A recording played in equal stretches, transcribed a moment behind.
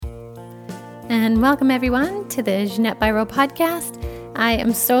and welcome everyone to the Jeanette Biro podcast. I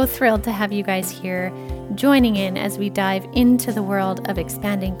am so thrilled to have you guys here joining in as we dive into the world of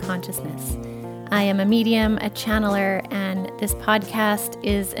expanding consciousness. I am a medium, a channeler, and this podcast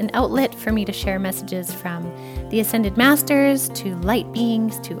is an outlet for me to share messages from the Ascended Masters to light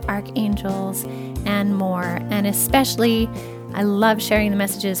beings to archangels and more. And especially, I love sharing the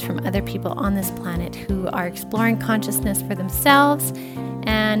messages from other people on this planet who are exploring consciousness for themselves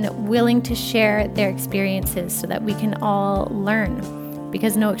and willing to share their experiences so that we can all learn,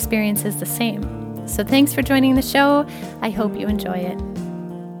 because no experience is the same. So thanks for joining the show. I hope you enjoy it.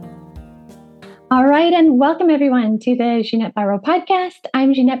 All right, and welcome everyone to the Jeanette Biro podcast.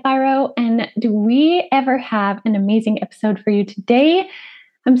 I'm Jeanette Biro, and do we ever have an amazing episode for you today?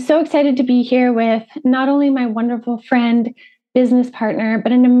 I'm so excited to be here with not only my wonderful friend, business partner,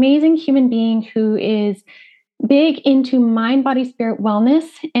 but an amazing human being who is big into mind, body, spirit wellness.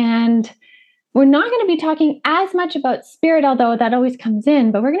 And we're not going to be talking as much about spirit, although that always comes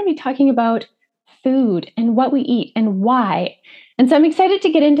in, but we're going to be talking about food and what we eat and why. And so I'm excited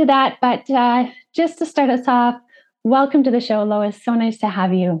to get into that. But just to start us off, welcome to the show, Lois. So nice to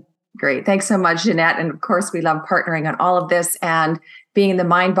have you. Great. Thanks so much, Jeanette. And of course, we love partnering on all of this and being in the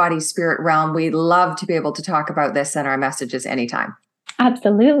mind, body, spirit realm. We love to be able to talk about this in our messages anytime.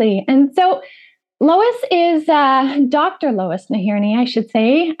 Absolutely. And so Lois is Dr. Lois Nahirney, I should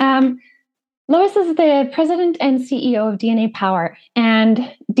say. Lois is the president and CEO of DNA Power. And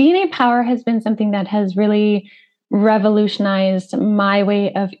DNA Power has been something that has really revolutionized my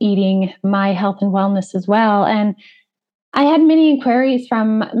way of eating, my health and wellness as well. And I had many inquiries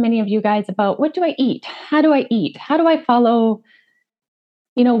from many of you guys about what do I eat? How do I eat? How do I follow,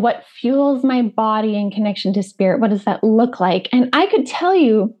 what fuels my body in connection to spirit? What does that look like? And I could tell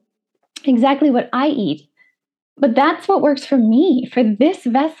you exactly what I eat, but that's what works for me, for this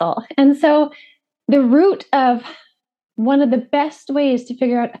vessel. And so the root of one of the best ways to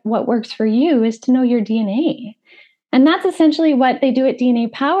figure out what works for you is to know your DNA. And that's essentially what they do at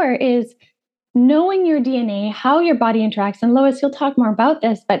DNA Power, is knowing your DNA, how your body interacts. And Lois, you'll talk more about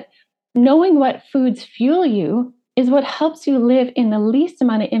this, but knowing what foods fuel you is what helps you live in the least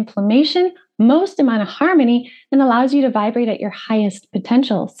amount of inflammation, most amount of harmony, and allows you to vibrate at your highest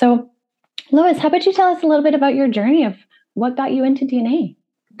potential. So Lois, how about you tell us a little bit about your journey of what got you into DNA?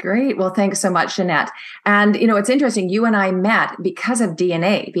 Great. Well, thanks so much, Jeanette. And, it's interesting. You and I met because of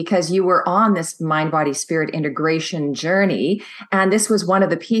DNA, because you were on this mind, body, spirit integration journey. And this was one of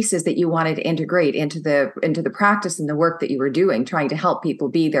the pieces that you wanted to integrate into the practice and the work that you were doing, trying to help people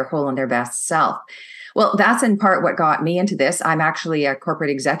be their whole and their best self. Well, that's in part what got me into this. I'm actually a corporate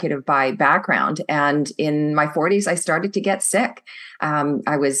executive by background. And in my 40s, I started to get sick.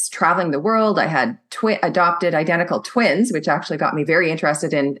 I was traveling the world. I had adopted identical twins, which actually got me very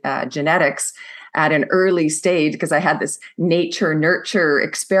interested in genetics at an early stage, because I had this nature nurture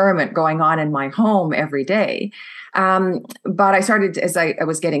experiment going on in my home every day. But I started, as I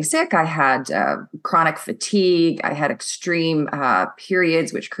was getting sick, I had chronic fatigue. I had extreme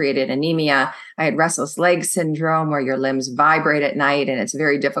periods, which created anemia. I had restless leg syndrome, where your limbs vibrate at night and it's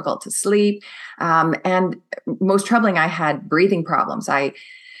very difficult to sleep. And most troubling, I had breathing problems. I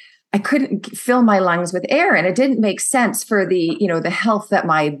couldn't fill my lungs with air, and it didn't make sense for the health that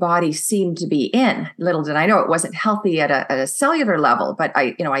my body seemed to be in. Little did I know it wasn't healthy at a cellular level, but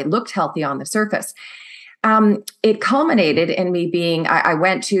I looked healthy on the surface. It culminated in me being, I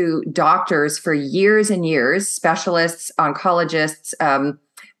went to doctors for years and years, specialists, oncologists,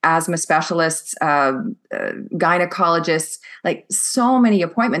 asthma specialists, gynecologists, like so many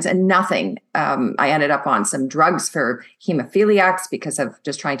appointments and nothing. I ended up on some drugs for hemophiliacs because of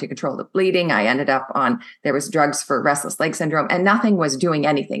just trying to control the bleeding. I ended up there was drugs for restless leg syndrome, and nothing was doing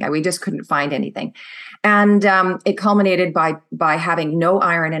anything. We just couldn't find anything. And it culminated by having no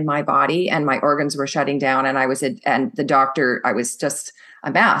iron in my body, and my organs were shutting down. And I was just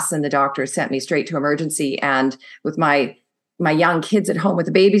a mess. And the doctor sent me straight to emergency. And with my young kids at home with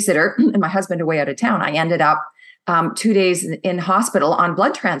a babysitter and my husband away out of town, I ended up 2 days in hospital on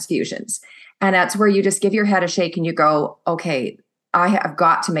blood transfusions. And that's where you just give your head a shake and you go, okay, I have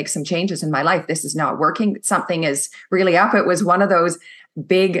got to make some changes in my life. This is not working. Something is really up. It was one of those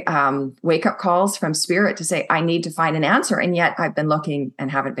big wake-up calls from spirit to say, I need to find an answer. And yet I've been looking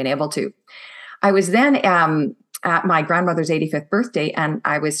and haven't been able to. I was then at my grandmother's 85th birthday, and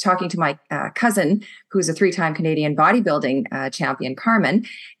I was talking to my cousin, who's a 3-time Canadian bodybuilding champion, Carmen.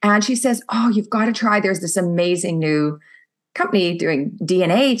 And she says, oh, you've got to try. There's this amazing new company doing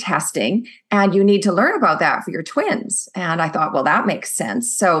DNA testing, and you need to learn about that for your twins. And I thought, well, that makes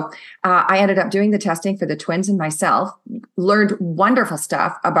sense. So I ended up doing the testing for the twins and myself, learned wonderful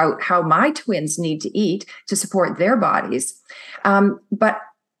stuff about how my twins need to eat to support their bodies. But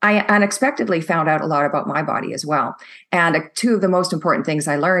I unexpectedly found out a lot about my body as well. And two of the most important things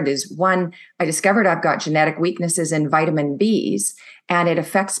I learned is, one, I discovered I've got genetic weaknesses in vitamin Bs, and it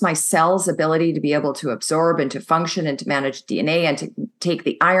affects my cells' ability to be able to absorb and to function and to manage DNA and to take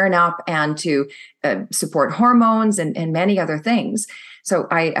the iron up and to support hormones and many other things. So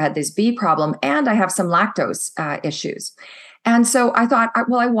I had this B problem, and I have some lactose issues. And so I thought,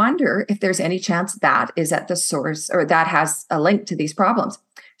 well, I wonder if there's any chance that is at the source, or that has a link to these problems.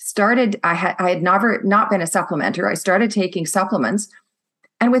 I had never not been a supplementer. I started taking supplements,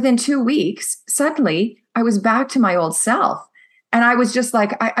 and within 2 weeks, suddenly I was back to my old self. And I was just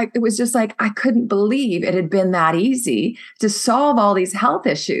like, it was just like, I couldn't believe it had been that easy to solve all these health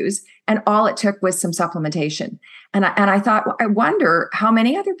issues. And all it took was some supplementation. And I thought, well, I wonder how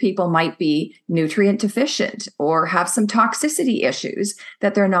many other people might be nutrient deficient or have some toxicity issues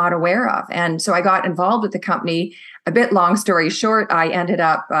that they're not aware of. And so I got involved with the company. A bit long story short, I ended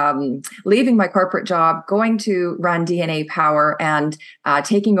up leaving my corporate job, going to run DNA Power, and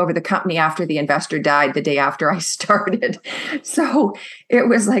taking over the company after the investor died the day after I started. So it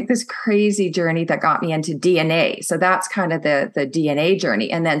was like this crazy journey that got me into DNA. So that's kind of the DNA journey.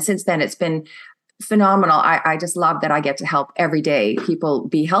 And then since then, it's been phenomenal. I just love that I get to help every day people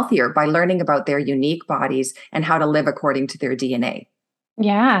be healthier by learning about their unique bodies and how to live according to their DNA.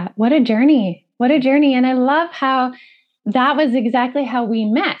 Yeah, what a journey. What a journey. And I love how that was exactly how we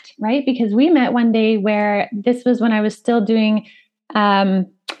met, right? Because we met one day where this was when I was still doing, my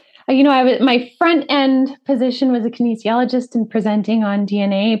front end position was a kinesiologist and presenting on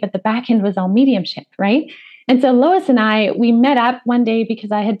DNA, but the back end was all mediumship, right? And so Lois and I, we met up one day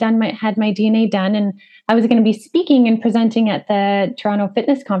because I had my DNA done, and I was going to be speaking and presenting at the Toronto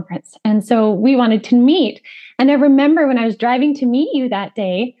Fitness Conference. And so we wanted to meet. And I remember when I was driving to meet you that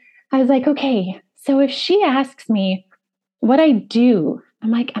day, I was like, okay, so if she asks me what I do,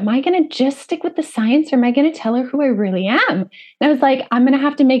 I'm like, am I going to just stick with the science, or am I going to tell her who I really am? And I was like, I'm going to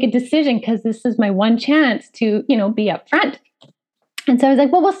have to make a decision because this is my one chance to, be upfront. And so I was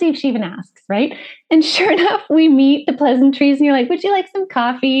like, well, we'll see if she even asks, right? And sure enough, we meet the pleasantries, and you're like, would you like some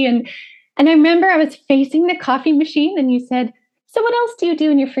coffee? And I remember I was facing the coffee machine, and you said, so what else do you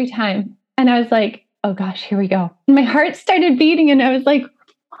do in your free time? And I was like, oh gosh, here we go. And my heart started beating, and I was like,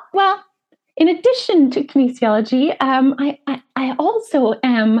 well, in addition to kinesiology, I also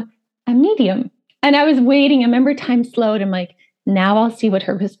am a medium. And I was waiting. I remember time slowed. I'm like, now I'll see what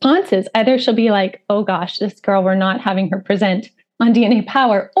her response is. Either she'll be like, oh gosh, this girl, we're not having her present on DNA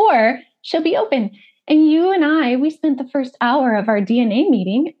Power, or she'll be open. And you and I, we spent the first hour of our DNA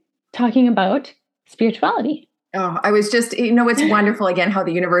meeting talking about spirituality. Oh, I was just, it's wonderful again how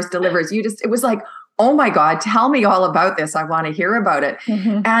the universe delivers. It was like, oh my God, tell me all about this. I want to hear about it.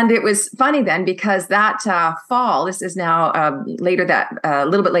 Mm-hmm. And it was funny then because that fall, this is now a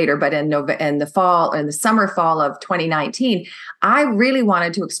little bit later, but in the summer fall of 2019, I really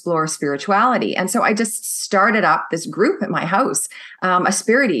wanted to explore spirituality. And so I just started up this group at my house, a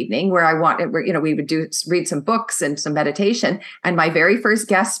spirit evening where we would read some books and some meditation. And my very first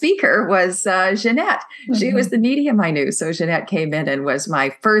guest speaker was Jeanette. Mm-hmm. She was the medium I knew. So Jeanette came in and was my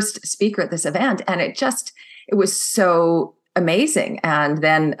first speaker at this event. And it was so amazing. And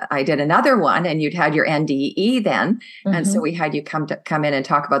then I did another one, and you'd had your NDE then. Mm-hmm. And so we had you come in and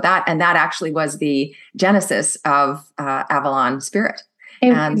talk about that. And that actually was the genesis of Avalon Spirit.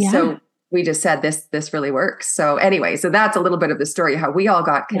 So we just said, this really works. So anyway, so that's a little bit of the story, how we all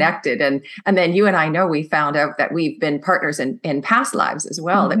got connected. Yeah. And then you and I know we found out that we've been partners in past lives as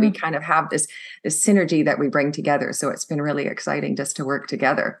well, mm-hmm. that we kind of have this synergy that we bring together. So it's been really exciting just to work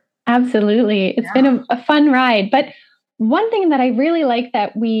together. Absolutely. It's been a fun ride. But one thing that I really like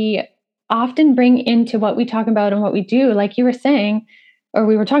that we often bring into what we talk about and what we do, like you were saying, or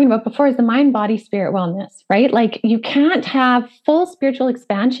we were talking about before, is the mind, body, spirit wellness, right? Like you can't have full spiritual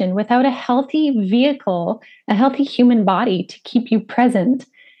expansion without a healthy vehicle, a healthy human body to keep you present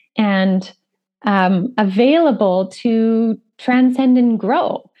and available to transcend and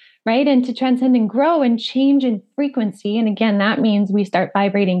grow. Right. And to transcend and grow and change in frequency. And again, that means we start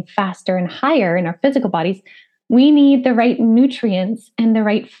vibrating faster and higher in our physical bodies. We need the right nutrients and the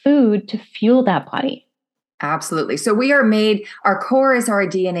right food to fuel that body. Absolutely. So we are made, our core is our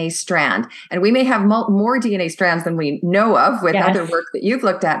DNA strand, and we may have more DNA strands than we know of with other work that you've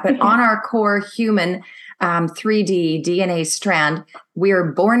looked at, but on our core human 3D DNA strand, we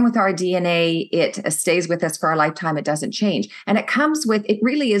are born with our DNA. It stays with us for our lifetime. It doesn't change. And it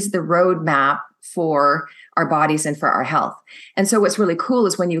really is the roadmap for our bodies and for our health. And so what's really cool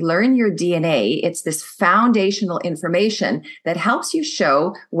is when you learn your DNA, it's this foundational information that helps you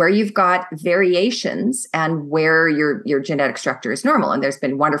show where you've got variations and where your genetic structure is normal. And there's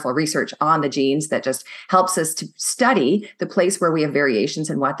been wonderful research on the genes that just helps us to study the place where we have variations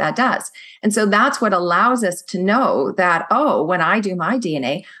and what that does. And so that's what allows us to know that, oh, when I do my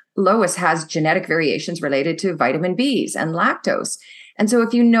DNA, Lois has genetic variations related to vitamin Bs and lactose. And so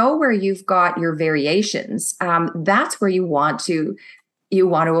if you know where you've got your variations, that's where you want to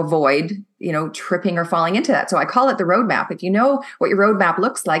avoid, tripping or falling into that. So I call it the roadmap. If you know what your roadmap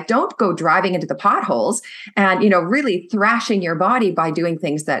looks like, don't go driving into the potholes and, really thrashing your body by doing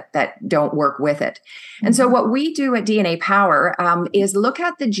things that don't work with it. And so what we do at DNA Power is look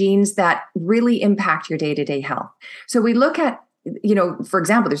at the genes that really impact your day-to-day health. So we look at, for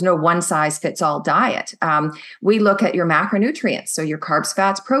example, there's no one size fits all diet. We look at your macronutrients, so your carbs,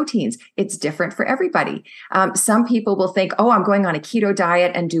 fats, proteins. It's different for everybody. Some people will think, oh, I'm going on a keto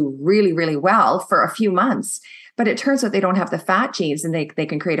diet and do really, really well for a few months. But it turns out they don't have the fat genes, and they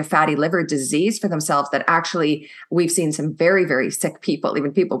can create a fatty liver disease for themselves that actually we've seen some very, very sick people,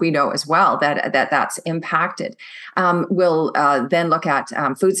 even people we know as well, that's impacted. We'll then look at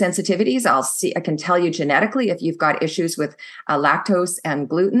food sensitivities. I can tell you genetically if you've got issues with lactose and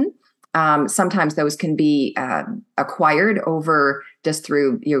gluten. Sometimes those can be acquired over just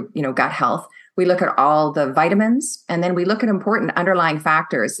through your gut health. We look at all the vitamins, and then we look at important underlying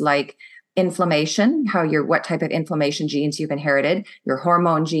factors like inflammation, what type of inflammation genes you've inherited, your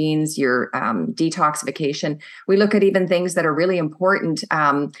hormone genes, your detoxification. We look at even things that are really important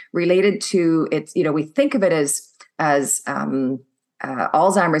related to it's, we think of it as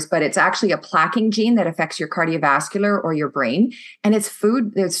Alzheimer's, but it's actually a plaquing gene that affects your cardiovascular or your brain. And it's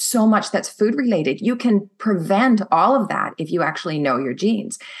food. There's so much that's food related. You can prevent all of that if you actually know your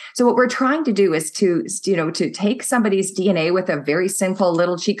genes. So what we're trying to do is to take somebody's DNA with a very simple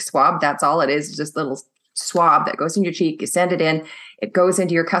little cheek swab. That's all it is, just a little swab that goes in your cheek. You send it in. It goes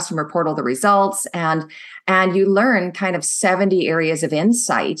into your customer portal, the results, and you learn kind of 70 areas of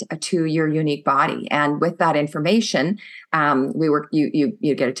insight to your unique body. And with that information,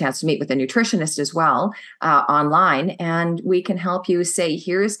 you get a chance to meet with a nutritionist as well online, and we can help you say,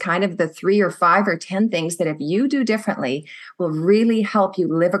 here's kind of the 3 or 5 or 10 things that if you do differently will really help you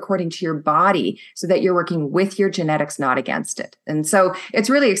live according to your body so that you're working with your genetics, not against it. And so it's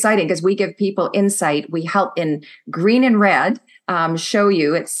really exciting because we give people insight. We help in green and red. Show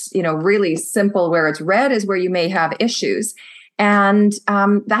you it's really simple. Where it's red is where you may have issues, and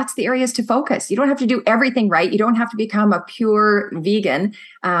that's the areas to focus. You don't have to do everything right. You don't have to become a pure vegan.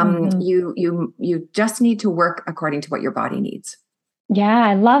 You just need to work according to what your body needs. Yeah,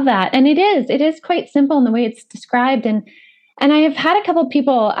 I love that, and it is quite simple in the way it's described. And I have had a couple of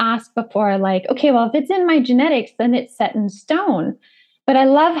people ask before, like, okay, well, if it's in my genetics, then it's set in stone. But I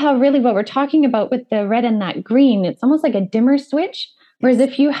love how really what we're talking about with the red and that green, it's almost like a dimmer switch. Whereas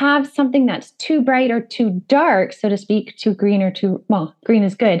if you have something that's too bright or too dark, so to speak, too green or green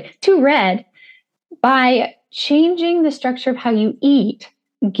is good, too red, by changing the structure of how you eat,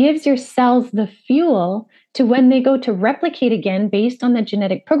 gives your cells the fuel to when they go to replicate again based on the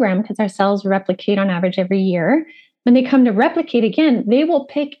genetic program, because our cells replicate on average every year. When they come to replicate again, they will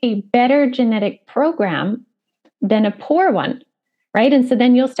pick a better genetic program than a poor one. Right. And so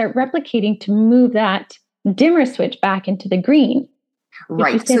then you'll start replicating to move that dimmer switch back into the green.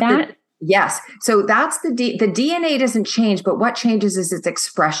 Right. Did you say that? Yes. So that's the DNA doesn't change, but what changes is its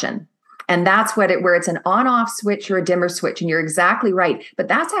expression. And that's where it's an on-off switch or a dimmer switch. And you're exactly right. But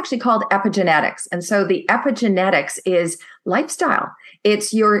that's actually called epigenetics. And so the epigenetics is lifestyle.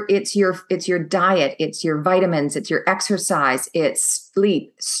 It's your diet, it's your vitamins, it's your exercise, it's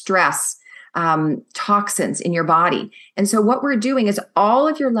sleep, stress, toxins in your body. And so what we're doing is all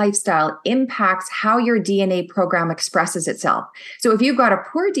of your lifestyle impacts how your DNA program expresses itself. So if you've got a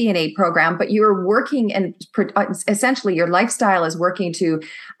poor DNA program, but you're working and essentially your lifestyle is working to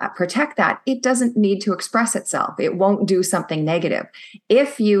protect that, it doesn't need to express itself. It won't do something negative.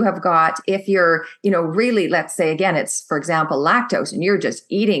 If you're, really, let's say again, it's, for example, lactose, and you're just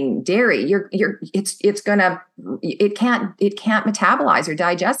eating dairy, it can't metabolize or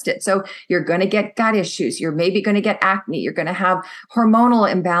digest it. So you're going to get gut issues. You're maybe going to get acne. acne, you're going to have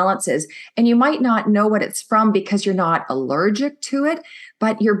hormonal imbalances, and you might not know what it's from because you're not allergic to it,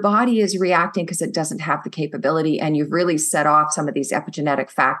 but your body is reacting because it doesn't have the capability, and you've really set off some of these epigenetic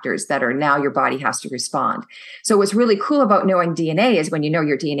factors that are now your body has to respond. So what's really cool about knowing DNA is when you know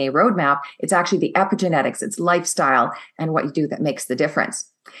your DNA roadmap, it's actually the epigenetics, it's lifestyle, and what you do that makes the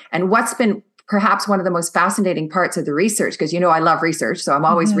difference. And what's been perhaps one of the most fascinating parts of the research, because I love research, so I'm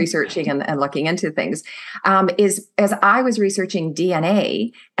always researching and looking into things, is as I was researching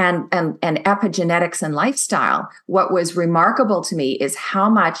DNA and epigenetics and lifestyle, what was remarkable to me is how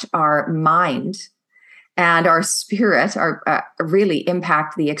much our mind and our spirit are really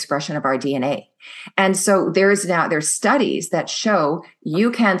impact the expression of our DNA. And so there's studies that show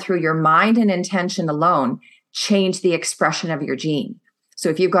you can, through your mind and intention alone, change the expression of your gene. So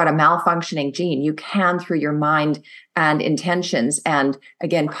if you've got a malfunctioning gene, you can, through your mind and intentions and,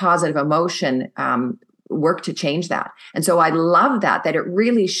 again, positive emotion, work to change that. And so I love that it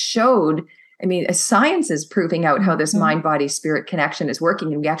really showed, science is proving out how this mind, body, spirit connection is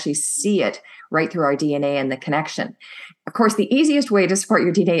working, and we actually see it right through our DNA and the connection. Of course, the easiest way to support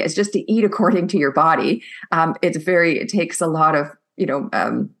your DNA is just to eat according to your body. It takes a lot of,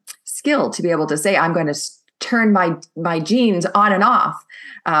 skill to be able to say, I'm going to turn my genes on and off.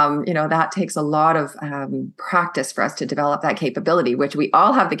 That takes a lot of practice for us to develop that capability, which we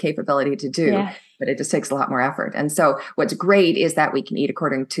all have the capability to do. Yes. But it just takes a lot more effort. And so what's great is that we can eat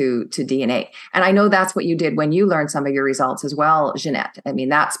according to DNA. And I know that's what you did when you learned some of your results as well, Jeanette.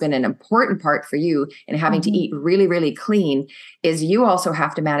 That's been an important part for you in having to eat really, really clean, is you also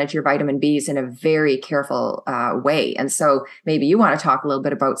have to manage your vitamin Bs in a very careful way. And so maybe you want to talk a little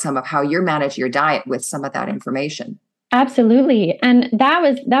bit about some of how you manage your diet with some of that information. Absolutely. And that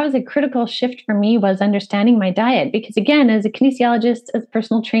was a critical shift for me, was understanding my diet. Because again, as a kinesiologist, as a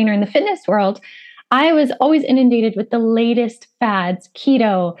personal trainer in the fitness world, I was always inundated with the latest fads,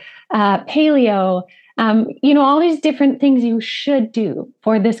 keto, paleo, all these different things you should do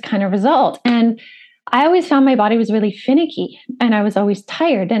for this kind of result. And I always found my body was really finicky, and I was always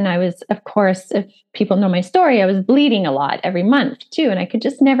tired. And I was, of course, if people know my story, I was bleeding a lot every month too. And I could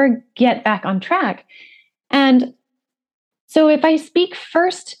just never get back on track. And so if I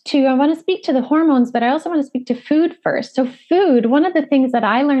want to speak to the hormones, but I also want to speak to food first. So food, one of the things that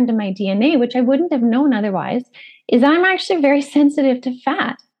I learned in my DNA, which I wouldn't have known otherwise, is I'm actually very sensitive to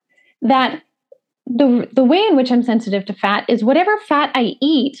fat. That the way in which I'm sensitive to fat is whatever fat I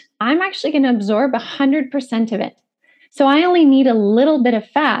eat, I'm actually going to absorb 100% of it. So I only need a little bit of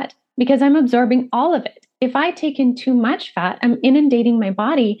fat because I'm absorbing all of it. If I take in too much fat, I'm inundating my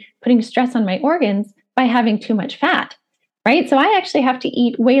body, putting stress on my organs by having too much fat. Right? So I actually have to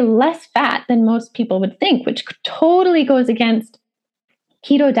eat way less fat than most people would think, which totally goes against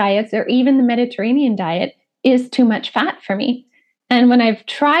keto diets, or even the Mediterranean diet is too much fat for me. And when I've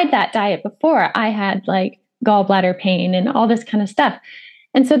tried that diet before, I had like gallbladder pain and all this kind of stuff.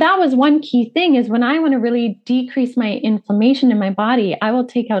 And so that was one key thing, is when I want to really decrease my inflammation in my body, I will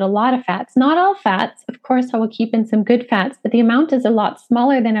take out a lot of fats. Not all fats. Of course, I will keep in some good fats, but the amount is a lot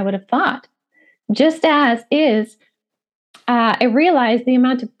smaller than I would have thought. Just as is, I realized the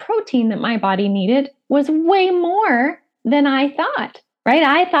amount of protein that my body needed was way more than I thought, right?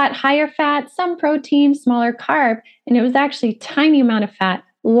 I thought higher fat, some protein, smaller carb, and it was actually a tiny amount of fat,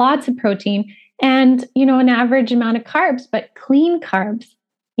 lots of protein, and, an average amount of carbs, but clean carbs,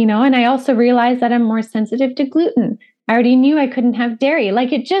 and I also realized that I'm more sensitive to gluten. I already knew I couldn't have dairy.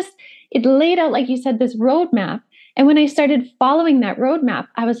 Like it laid out, like you said, this roadmap. And when I started following that roadmap,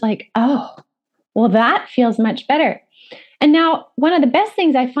 I was like, oh, well, that feels much better. And now, one of the best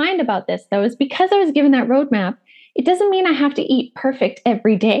things I find about this, though, is because I was given that roadmap, it doesn't mean I have to eat perfect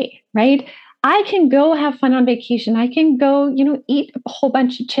every day, right? I can go have fun on vacation. I can go, eat a whole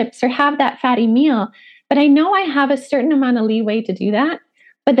bunch of chips or have that fatty meal. But I know I have a certain amount of leeway to do that.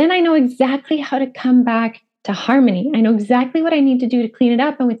 But then I know exactly how to come back to harmony. I know exactly what I need to do to clean it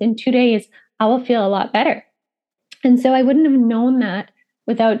up. And within 2 days, I will feel a lot better. And so I wouldn't have known that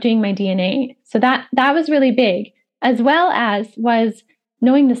without doing my DNA. So that was really big. As well as was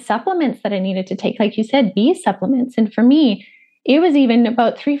knowing the supplements that I needed to take, like you said, B supplements. And for me, it was even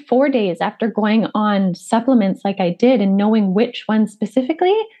about 3-4 days after going on supplements like I did and knowing which ones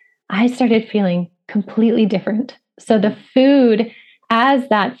specifically, I started feeling completely different. So the food as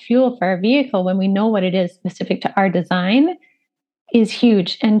that fuel for our vehicle, when we know what it is specific to our design, is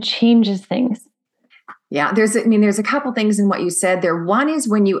huge and changes things. Yeah, there's a couple things in what you said there. One is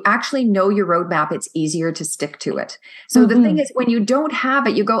when you actually know your roadmap, it's easier to stick to it. So the thing is, when you don't have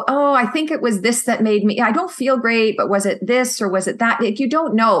it, you go, oh, I think it was this that made me, I don't feel great, but was it this or was it that? Like, you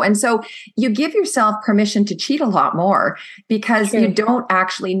don't know. And so you give yourself permission to cheat a lot more because you don't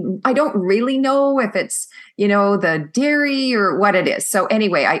actually, I don't really know if it's, the dairy or what it is. So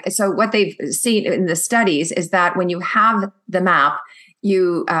anyway, so what they've seen in the studies is that when you have the map,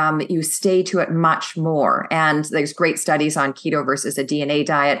 you stay to it much more. And there's great studies on keto versus a DNA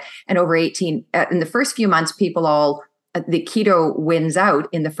diet. And over 18, in the first few months, the keto wins out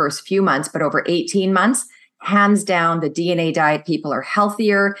in the first few months, but over 18 months, hands down, the DNA diet people are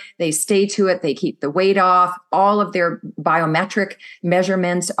healthier. They stay to it. They keep the weight off. All of their biometric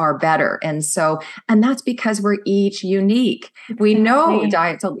measurements are better. And that's because we're each unique. We know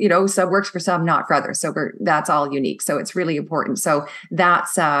diets, some works for some, not for others. So that's all unique. So it's really important. So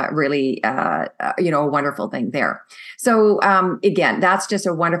that's really, a wonderful thing there. So again, that's just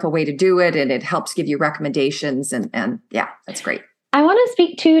a wonderful way to do it. And it helps give you recommendations. And yeah, that's great. I want to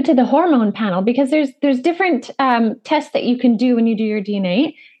speak to the hormone panel because there's different tests that you can do when you do your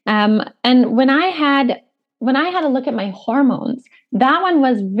DNA. And when I had a look at my hormones, that one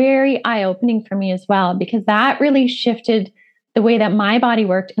was very eye-opening for me as well, because that really shifted the way that my body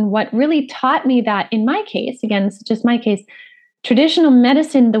worked. And what really taught me that, in my case, again, it's just my case, traditional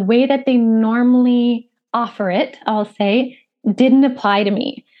medicine, the way that they normally offer it, I'll say, didn't apply to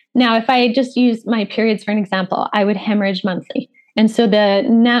me. Now, if I just use my periods for an example, I would hemorrhage monthly. And so the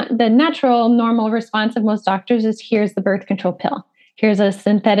natural, normal response of most doctors is, here's the birth control pill. Here's a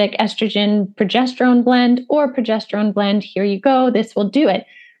synthetic estrogen progesterone blend or progesterone blend. Here you go. This will do it.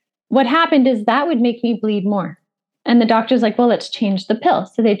 What happened is that would make me bleed more. And the doctor's like, well, let's change the pill.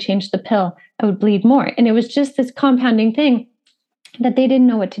 So they changed the pill. I would bleed more. And it was just this compounding thing that they didn't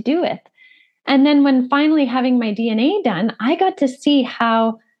know what to do with. And then when finally having my DNA done, I got to see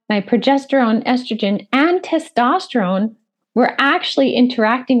how my progesterone, estrogen, and testosterone were actually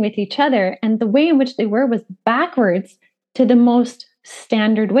interacting with each other. And the way in which they were was backwards to the most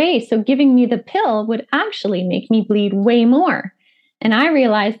standard way. So giving me the pill would actually make me bleed way more. And I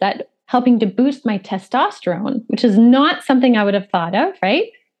realized that helping to boost my testosterone, which is not something I would have thought of, right,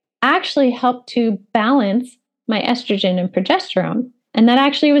 actually helped to balance my estrogen and progesterone. And that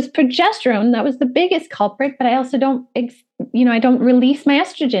actually was progesterone that was the biggest culprit, but I also don't release my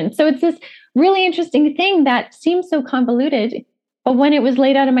estrogen. So it's this really interesting thing that seems so convoluted, but when it was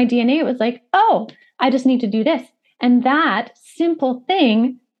laid out in my DNA, it was like, oh, I just need to do this. And that simple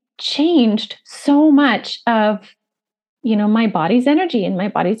thing changed so much of, my body's energy and my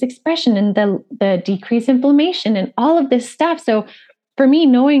body's expression and the decreased inflammation and all of this stuff. So for me,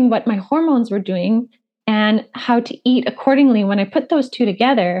 knowing what my hormones were doing and how to eat accordingly, when I put those two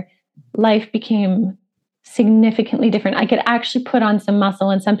together, life became significantly different. I could actually put on some muscle,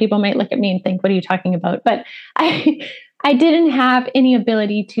 and some people might look at me and think, what are you talking about? But I didn't have any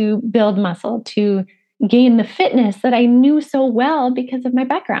ability to build muscle, to gain the fitness that I knew so well because of my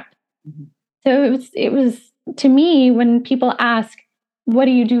background. Mm-hmm. So it was to me, when people ask, what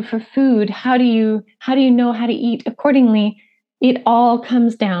do you do for food? How do you know how to eat accordingly? It all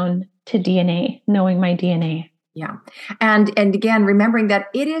comes down to DNA, knowing my DNA. Yeah. And again, remembering that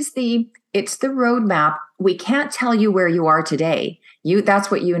it's the roadmap. We can't tell you where you are today. That's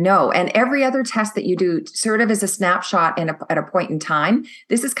what you know. And every other test that you do sort of is a snapshot at a point in time.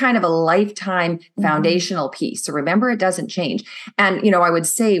 This is kind of a lifetime foundational piece. So remember, it doesn't change. And, I would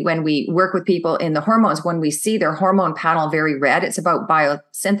say when we work with people in the hormones, when we see their hormone panel very red, it's about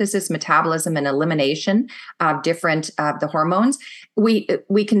biosynthesis, metabolism, and elimination of the hormones. We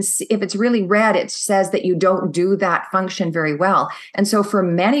can see if it's really red, it says that you don't do that function very well. And so for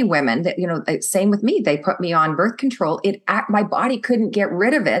many women that, same with me, they put me on birth control. My body couldn't get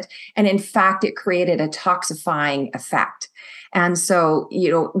rid of it. And in fact, it created a toxifying effect. And so,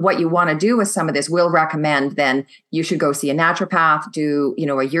 what you want to do with some of this, we'll recommend then you should go see a naturopath, do,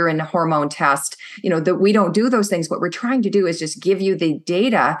 a urine hormone test, that we don't do those things. What we're trying to do is just give you the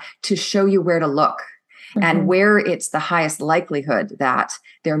data to show you where to look. Mm-hmm. And where it's the highest likelihood that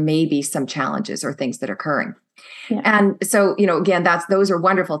there may be some challenges or things that are occurring. Yeah. And so, again, those are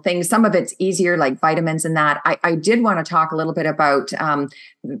wonderful things. Some of it's easier, like vitamins and that. I did want to talk a little bit about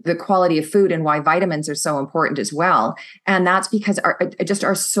the quality of food and why vitamins are so important as well. And that's because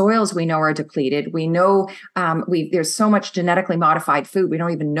our soils, we know, are depleted. We know there's so much genetically modified food. We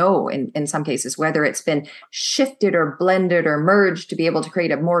don't even know in some cases whether it's been shifted or blended or merged to be able to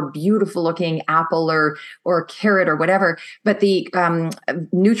create a more beautiful looking apple or carrot or whatever. But the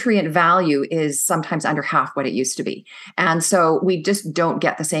nutrient value is sometimes under half what it it used to be. And so we just don't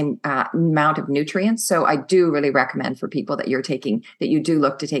get the same amount of nutrients. So I do really recommend for people that you do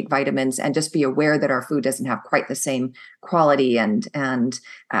look to take vitamins, and just be aware that our food doesn't have quite the same quality and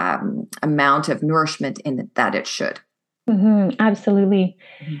amount of nourishment in it that it should. Absolutely.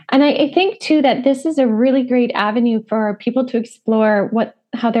 And I think too that this is a really great avenue for people to explore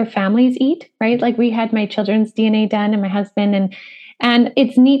how their families eat, right? Like we had my children's DNA done and my husband, and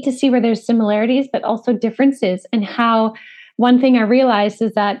it's neat to see where there's similarities, but also differences. And how one thing I realized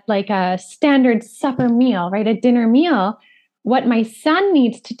is that like a standard supper meal, right? A dinner meal, what my son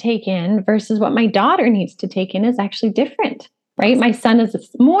needs to take in versus what my daughter needs to take in is actually different. Right? My son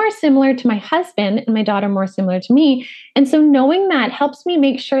is more similar to my husband and my daughter more similar to me. And so knowing that helps me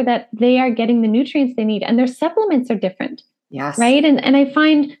make sure that they are getting the nutrients they need, and their supplements are different. Yes. Right. And I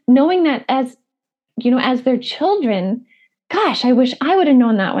find knowing that as their children, gosh, I wish I would have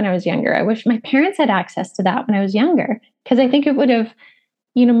known that when I was younger. I wish my parents had access to that when I was younger, because I think it would have,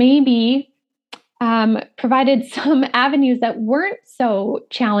 maybe provided some avenues that weren't so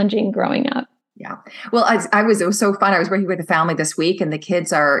challenging growing up. Yeah. Well, it was so fun. I was working with a family this week, and the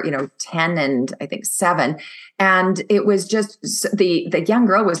kids are, 10 and I think 7. And it was just the young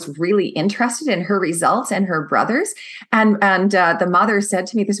girl was really interested in her results and her brothers. And the mother said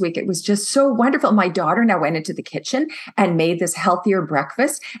to me this week, it was just so wonderful. My daughter now went into the kitchen and made this healthier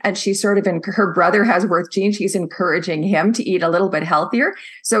breakfast. And she her brother has Worth genes. She's encouraging him to eat a little bit healthier.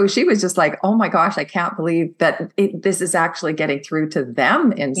 So she was just like, oh my gosh, I can't believe that this is actually getting through to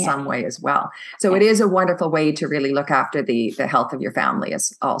them in some way as well. So it is a wonderful way to really look after the health of your family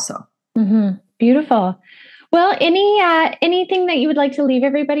also. Beautiful. Well, anything that you would like to leave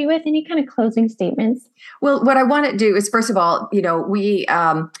everybody with? Any kind of closing statements? Well, what I want to do is, first of all, we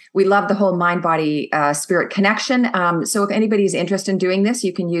love the whole mind, body, spirit connection. So if anybody's interested in doing this,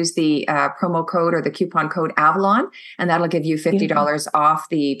 you can use the promo code or the coupon code Avalon, and that'll give you $50 off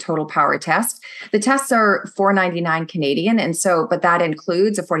the Total Power test. The tests are $4.99 Canadian, and so, but that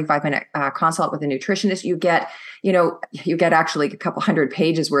includes a 45-minute consult with a nutritionist. You get actually a couple hundred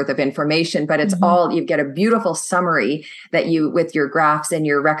pages worth of information, but it's you get a beautiful summary that with your graphs and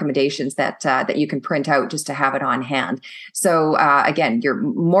your recommendations that you can print out just to have it on hand. So again, you're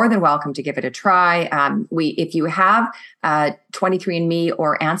more than welcome to give it a try. If you have 23andMe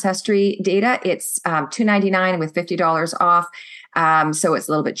or Ancestry data, it's $2.99 with $50 off. So it's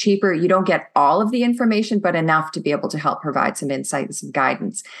a little bit cheaper. You don't get all of the information, but enough to be able to help provide some insight and some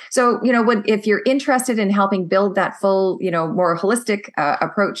guidance. So, if you're interested in helping build that full, more holistic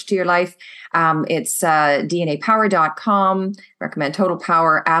approach to your life, it's DNApower.com. Recommend Total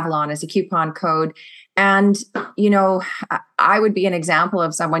Power Avalon as a coupon code. And, I would be an example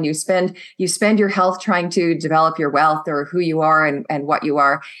of someone you spend your health trying to develop your wealth or who you are and what you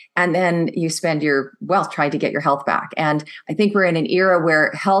are. And then you spend your wealth trying to get your health back. And I think we're in an era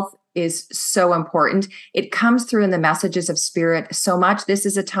where health is so important. It comes through in the messages of spirit so much. This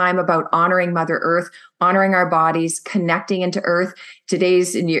is a time about honoring Mother Earth, honoring our bodies, connecting into Earth.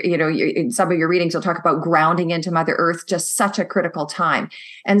 Today's, in some of your readings, you'll talk about grounding into Mother Earth, just such a critical time.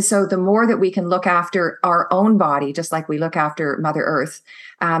 And so the more that we can look after our own body, just like we look after Mother Earth,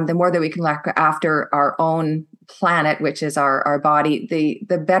 the more that we can look after our own planet, which is our body,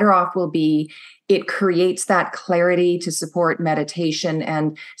 the better off we'll be. It creates that clarity to support meditation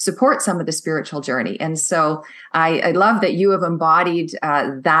and support some of the spiritual journey. And so I love that you have embodied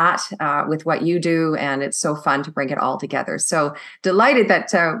that with what you do. And it's so fun to bring it all together. So delighted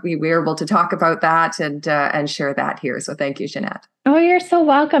that we were able to talk about that and share that here. So thank you, Jeanette. Oh, you're so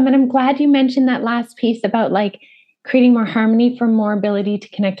welcome. And I'm glad you mentioned that last piece about creating more harmony for more ability to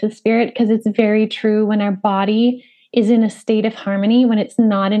connect with spirit, because it's very true. When our body is in a state of harmony, when it's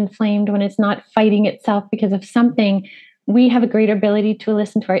not inflamed, when it's not fighting itself because of something, we have a greater ability to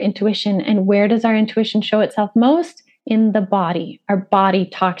listen to our intuition. And where does our intuition show itself most? In the body. Our body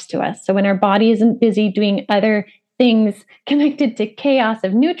talks to us. So when our body isn't busy doing other things connected to chaos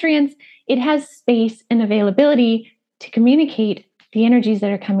of nutrients, it has space and availability to communicate the energies that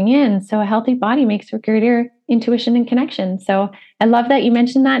are coming in. So a healthy body makes for greater intuition and connection. So I love that you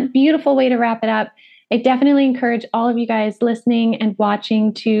mentioned that. Beautiful way to wrap it up. I definitely encourage all of you guys listening and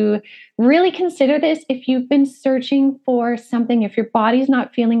watching to really consider this. If you've been searching for something, if your body's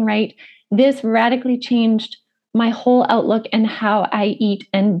not feeling right, this radically changed my whole outlook and how I eat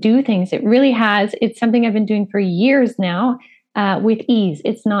and do things. It really has. It's something I've been doing for years now with ease.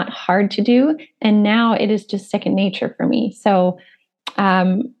 It's not hard to do. And now it is just second nature for me. So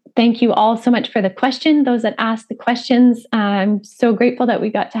thank you all so much for the question. Those that asked the questions, I'm so grateful that we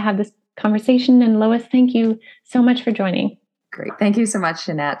got to have this conversation. And Lois, thank you so much for joining. Great. Thank you so much,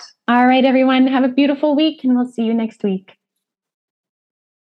 Jeanette. All right, everyone. Have a beautiful week, and we'll see you next week.